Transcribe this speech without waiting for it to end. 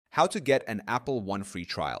How to get an Apple One free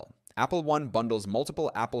trial. Apple One bundles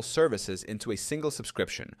multiple Apple services into a single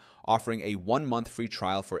subscription, offering a 1-month free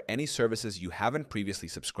trial for any services you haven't previously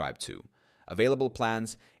subscribed to. Available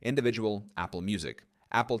plans: individual, Apple Music;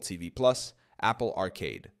 Apple TV Plus, Apple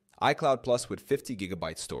Arcade; iCloud Plus with 50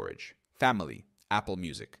 gigabyte storage; Family, Apple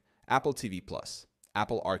Music; Apple TV Plus;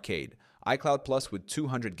 Apple Arcade; iCloud Plus with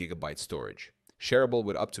 200 gigabyte storage; shareable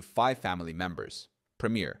with up to 5 family members;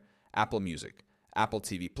 Premiere, Apple Music; Apple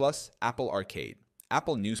TV Plus, Apple Arcade;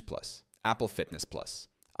 Apple News Plus; Apple Fitness Plus;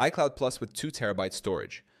 iCloud Plus with 2 terabyte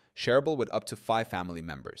storage; shareable with up to 5 family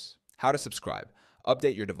members. How to subscribe.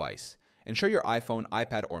 Update your device. Ensure your iPhone,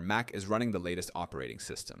 iPad, or Mac is running the latest operating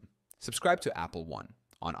system. Subscribe to Apple One.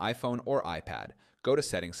 On iPhone or iPad, go to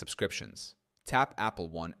Settings, Subscriptions. Tap Apple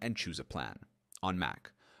One and choose a plan. On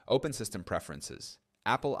Mac, open System Preferences,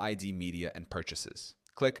 Apple ID Media and Purchases.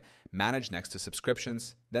 Click Manage next to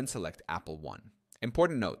Subscriptions, then select Apple One.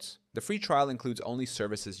 Important notes: the free trial includes only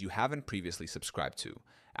services you haven't previously subscribed to.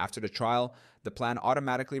 After the trial, the plan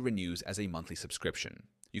automatically renews as a monthly subscription.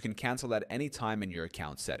 You can cancel at any time in your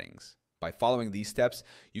account settings. By following these steps,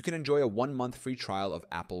 you can enjoy a 1-month free trial of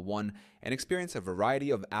Apple One and experience a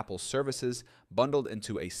variety of Apple services bundled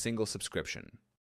into a single subscription.